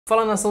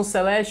Fala Nação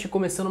Celeste,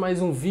 começando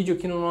mais um vídeo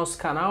aqui no nosso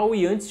canal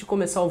e antes de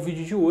começar o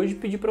vídeo de hoje,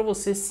 pedir para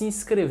você se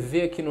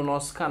inscrever aqui no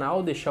nosso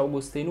canal, deixar o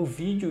gostei no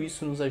vídeo,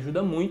 isso nos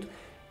ajuda muito.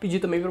 Pedir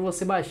também para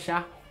você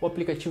baixar o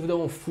aplicativo da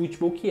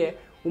OneFootball, que é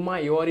o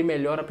maior e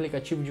melhor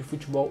aplicativo de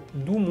futebol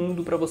do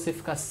mundo, para você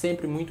ficar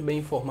sempre muito bem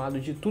informado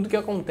de tudo que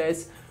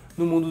acontece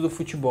no mundo do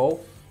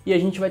futebol. E a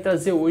gente vai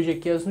trazer hoje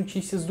aqui as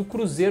notícias do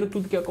Cruzeiro,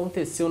 tudo que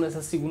aconteceu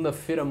nessa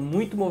segunda-feira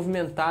muito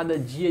movimentada,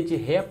 dia de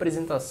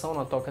reapresentação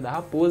na Toca da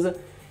Raposa.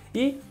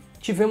 E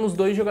tivemos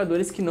dois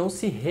jogadores que não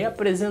se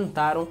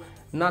reapresentaram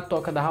na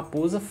Toca da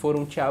Raposa,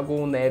 foram o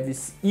Thiago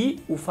Neves e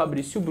o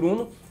Fabrício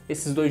Bruno.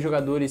 Esses dois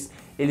jogadores,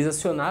 eles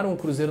acionaram o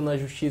Cruzeiro na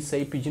justiça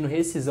aí pedindo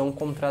rescisão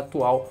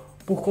contratual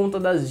por conta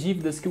das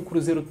dívidas que o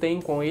Cruzeiro tem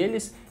com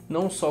eles,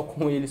 não só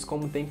com eles,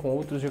 como tem com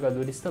outros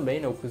jogadores também,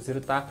 né? O Cruzeiro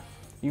está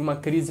em uma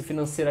crise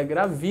financeira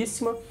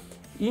gravíssima,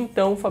 e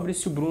então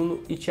Fabrício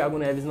Bruno e Thiago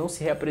Neves não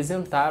se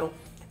reapresentaram.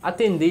 A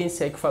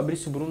tendência é que o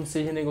Fabrício Bruno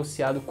seja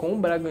negociado com o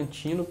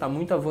Bragantino, está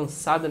muito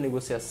avançada a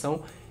negociação,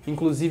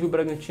 inclusive o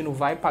Bragantino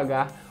vai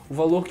pagar o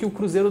valor que o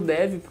Cruzeiro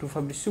deve para o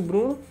Fabrício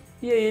Bruno,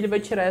 e aí ele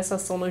vai tirar essa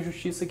ação na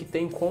justiça que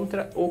tem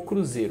contra o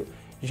Cruzeiro.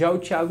 Já o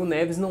Thiago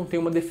Neves não tem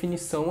uma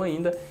definição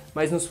ainda,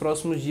 mas nos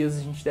próximos dias a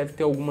gente deve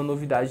ter alguma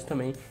novidade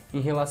também em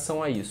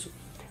relação a isso.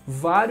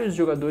 Vários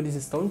jogadores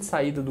estão de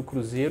saída do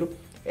Cruzeiro,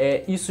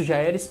 isso já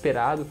era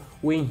esperado.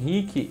 O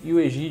Henrique e o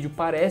Egídio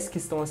parece que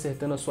estão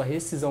acertando a sua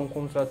rescisão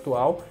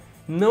contratual,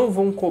 não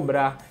vão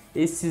cobrar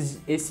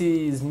esses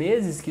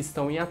meses que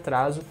estão em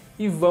atraso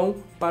e vão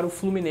para o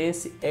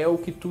Fluminense, é o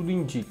que tudo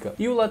indica.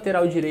 E o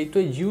lateral direito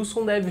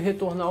Edilson deve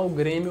retornar ao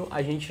Grêmio,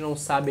 a gente não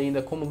sabe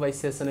ainda como vai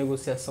ser essa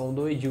negociação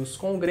do Edilson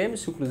com o Grêmio,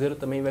 se o Cruzeiro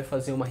também vai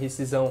fazer uma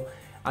rescisão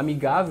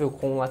amigável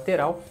com o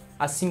lateral,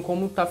 assim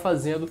como está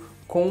fazendo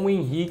com o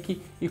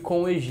Henrique e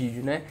com o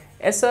Egídio, né?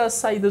 Essa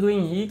saída do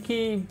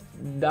Henrique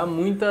dá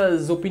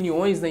muitas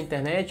opiniões na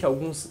internet,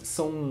 alguns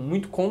são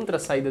muito contra a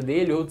saída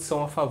dele, outros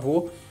são a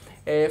favor.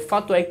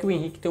 Fato é que o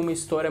Henrique tem uma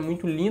história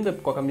muito linda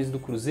com a camisa do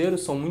Cruzeiro,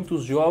 são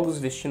muitos jogos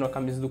vestindo a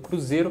camisa do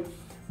Cruzeiro,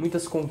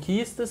 muitas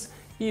conquistas,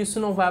 e isso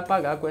não vai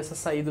apagar com essa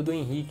saída do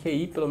Henrique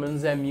aí, pelo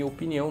menos é a minha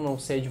opinião, não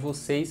sei a de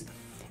vocês.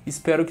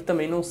 Espero que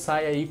também não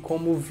saia aí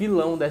como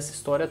vilão dessa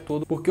história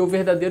toda, porque o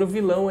verdadeiro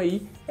vilão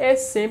aí é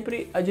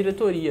sempre a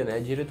diretoria, né? A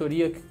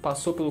diretoria que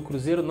passou pelo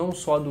Cruzeiro, não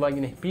só a do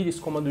Wagner Pires,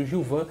 como a do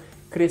Gilvan,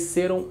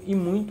 cresceram e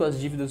muito as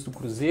dívidas do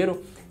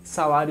Cruzeiro,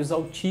 salários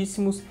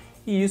altíssimos,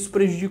 e isso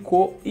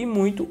prejudicou e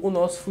muito o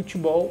nosso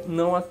futebol.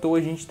 Não à toa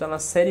a gente está na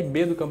Série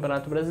B do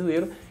Campeonato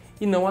Brasileiro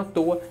e não à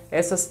toa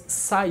essas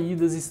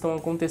saídas estão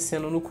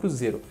acontecendo no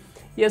Cruzeiro.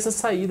 E essas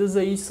saídas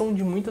aí são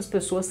de muitas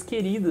pessoas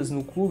queridas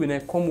no clube, né?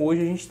 Como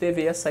hoje a gente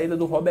teve aí a saída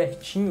do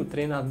Robertinho,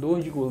 treinador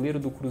de goleiro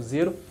do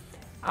Cruzeiro,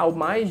 há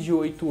mais de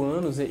 8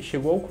 anos,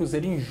 chegou ao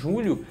Cruzeiro em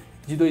julho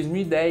de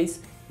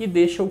 2010 e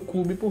deixa o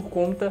clube por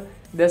conta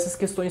dessas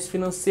questões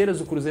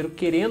financeiras, o Cruzeiro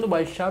querendo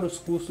baixar os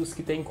custos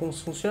que tem com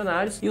os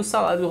funcionários, e o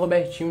salário do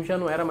Robertinho já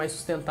não era mais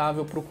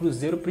sustentável para o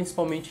Cruzeiro,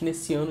 principalmente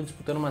nesse ano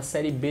disputando uma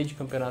Série B de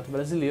Campeonato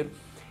Brasileiro.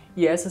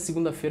 E essa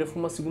segunda-feira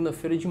foi uma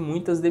segunda-feira de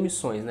muitas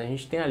demissões, né? A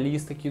gente tem a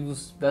lista aqui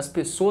das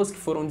pessoas que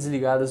foram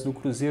desligadas do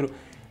Cruzeiro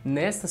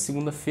nesta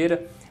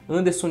segunda-feira: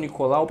 Anderson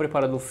Nicolau,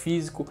 preparador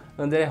físico,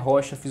 André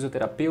Rocha,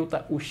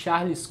 fisioterapeuta, o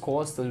Charles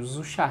Costa,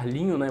 o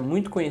Charlinho, né?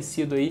 Muito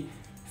conhecido aí,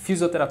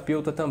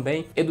 fisioterapeuta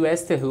também,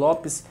 Eduester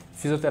Lopes,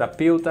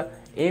 fisioterapeuta,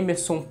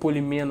 Emerson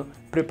Polimeno,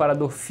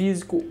 preparador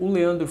físico, o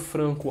Leandro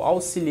Franco,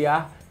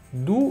 auxiliar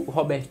do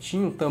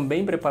Robertinho,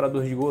 também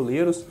preparador de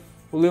goleiros,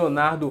 o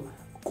Leonardo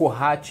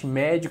Corrate,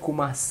 médico,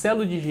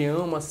 Marcelo de Jean,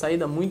 uma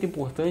saída muito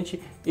importante.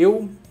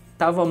 Eu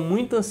estava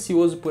muito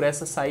ansioso por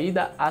essa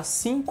saída,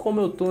 assim como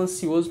eu estou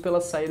ansioso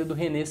pela saída do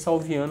René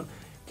Salviano,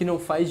 que não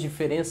faz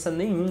diferença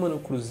nenhuma no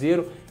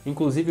Cruzeiro.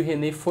 Inclusive o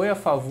René foi a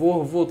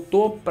favor,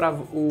 votou para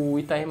o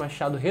Itair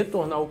Machado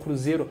retornar ao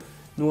Cruzeiro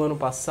no ano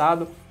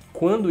passado,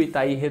 quando o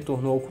Itair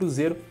retornou ao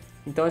Cruzeiro.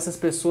 Então essas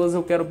pessoas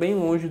eu quero bem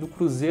longe do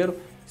Cruzeiro,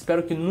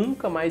 espero que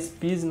nunca mais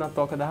pise na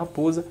Toca da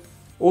Raposa.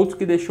 Outro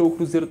que deixou o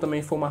Cruzeiro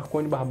também foi o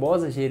Marconi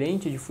Barbosa,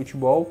 gerente de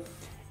futebol.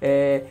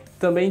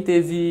 Também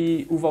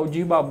teve o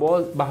Valdir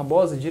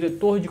Barbosa,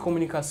 diretor de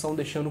comunicação,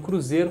 deixando o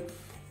Cruzeiro.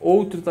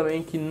 Outro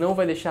também que não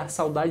vai deixar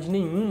saudade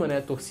nenhuma, né?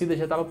 A torcida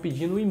já estava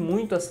pedindo e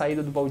muito a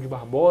saída do Valdir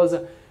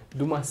Barbosa,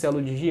 do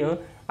Marcelo de Jean,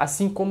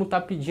 assim como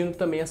está pedindo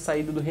também a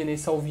saída do René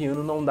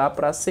Salviano. Não dá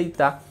para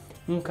aceitar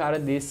um cara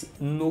desse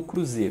no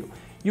Cruzeiro.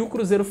 E o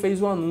Cruzeiro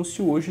fez o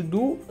anúncio hoje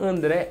do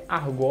André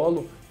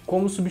Argolo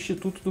como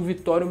substituto do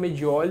Vitório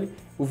Medioli.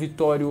 O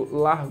Vitório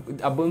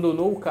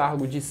abandonou o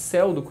cargo de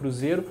CEO do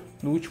Cruzeiro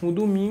no último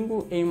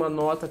domingo. Em uma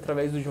nota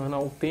através do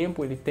jornal O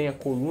Tempo, ele tem a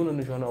coluna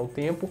no jornal O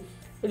Tempo,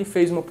 ele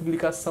fez uma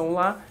publicação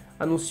lá,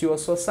 anunciou a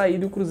sua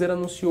saída, e o Cruzeiro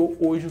anunciou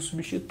hoje o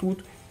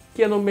substituto,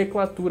 que a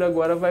nomenclatura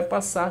agora vai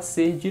passar a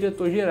ser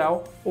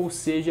diretor-geral, ou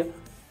seja,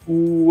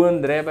 o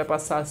André vai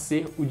passar a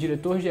ser o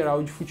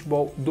diretor-geral de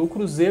futebol do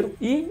Cruzeiro.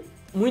 E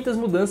muitas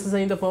mudanças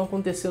ainda vão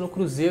acontecer no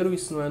Cruzeiro,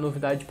 isso não é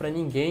novidade para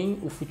ninguém.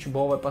 O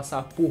futebol vai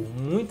passar por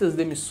muitas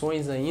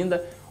demissões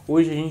ainda.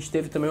 Hoje a gente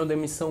teve também uma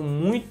demissão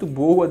muito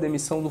boa, a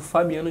demissão do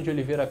Fabiano de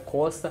Oliveira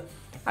Costa,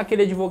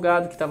 aquele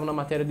advogado que estava na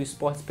matéria do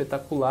Esporte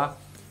Espetacular,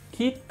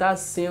 que está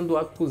sendo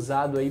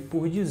acusado aí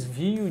por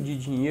desvio de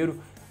dinheiro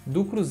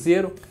do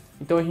Cruzeiro.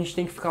 Então a gente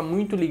tem que ficar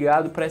muito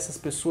ligado para essas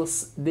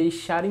pessoas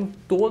deixarem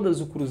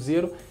todas o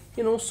Cruzeiro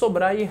e não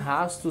sobrar aí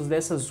rastros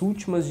dessas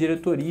últimas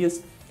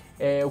diretorias.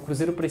 O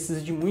Cruzeiro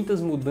precisa de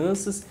muitas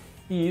mudanças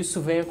e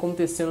isso vem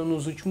acontecendo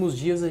nos últimos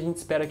dias. A gente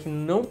espera que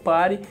não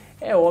pare.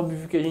 É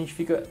óbvio que a gente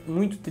fica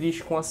muito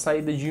triste com a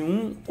saída de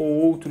um ou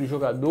outro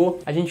jogador.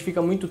 A gente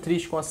fica muito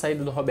triste com a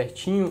saída do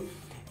Robertinho.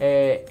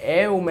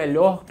 É o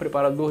melhor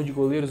preparador de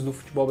goleiros do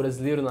futebol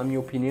brasileiro, na minha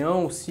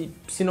opinião.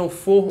 Se não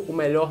for o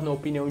melhor, na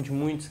opinião de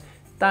muitos,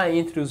 está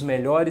entre os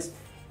melhores.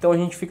 Então a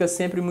gente fica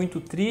sempre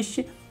muito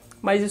triste,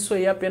 mas isso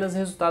aí é apenas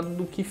resultado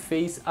do que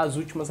fez as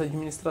últimas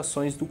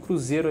administrações do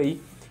Cruzeiro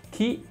aí,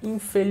 que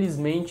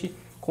infelizmente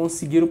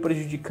conseguiram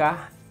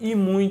prejudicar e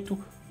muito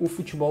o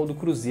futebol do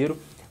Cruzeiro.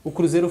 O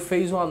Cruzeiro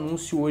fez um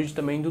anúncio hoje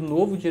também do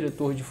novo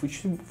diretor de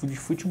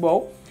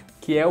futebol,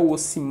 que é o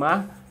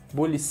Ocimar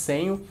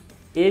Bolicenho.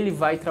 Ele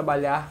vai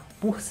trabalhar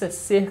por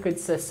cerca de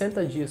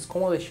 60 dias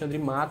com o Alexandre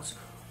Matos.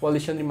 O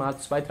Alexandre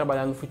Matos vai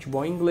trabalhar no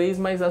futebol inglês,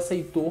 mas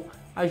aceitou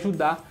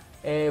ajudar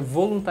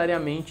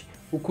voluntariamente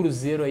o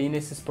Cruzeiro aí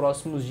nesses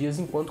próximos dias,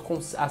 enquanto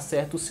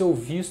acerta o seu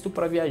visto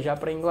para viajar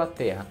para a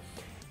Inglaterra.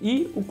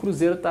 E o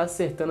Cruzeiro está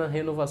acertando a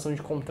renovação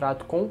de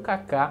contrato com o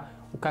Kaká.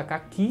 O Kaká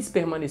quis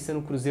permanecer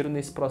no Cruzeiro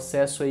nesse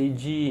processo aí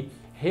de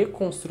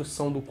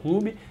reconstrução do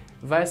clube.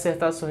 Vai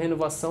acertar sua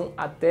renovação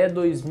até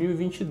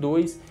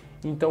 2022.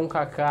 Então o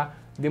Kaká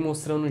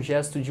demonstrando um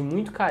gesto de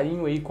muito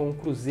carinho aí com o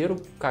Cruzeiro.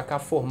 O Kaká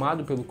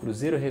formado pelo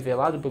Cruzeiro,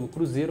 revelado pelo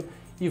Cruzeiro,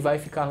 e vai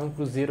ficar no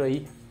Cruzeiro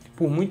aí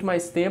por muito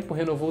mais tempo,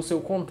 renovou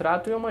seu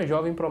contrato e é uma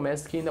jovem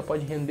promessa que ainda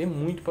pode render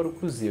muito para o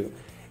Cruzeiro.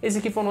 Esse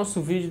aqui foi o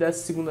nosso vídeo dessa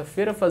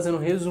segunda-feira, fazendo um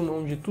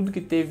resumão de tudo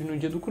que teve no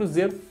dia do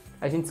Cruzeiro.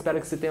 A gente espera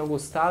que você tenha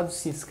gostado,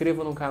 se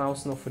inscreva no canal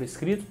se não for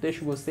inscrito,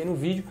 deixa o gostei no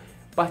vídeo,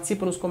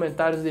 participa nos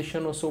comentários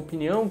deixando a sua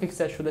opinião, o que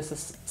você achou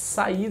dessas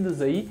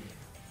saídas aí,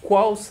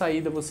 qual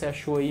saída você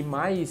achou aí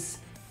mais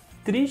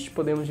triste,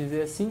 podemos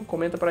dizer assim,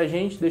 comenta pra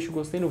gente, deixa o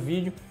gostei no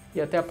vídeo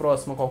e até a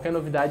próxima. Qualquer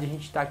novidade a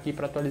gente está aqui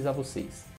para atualizar vocês.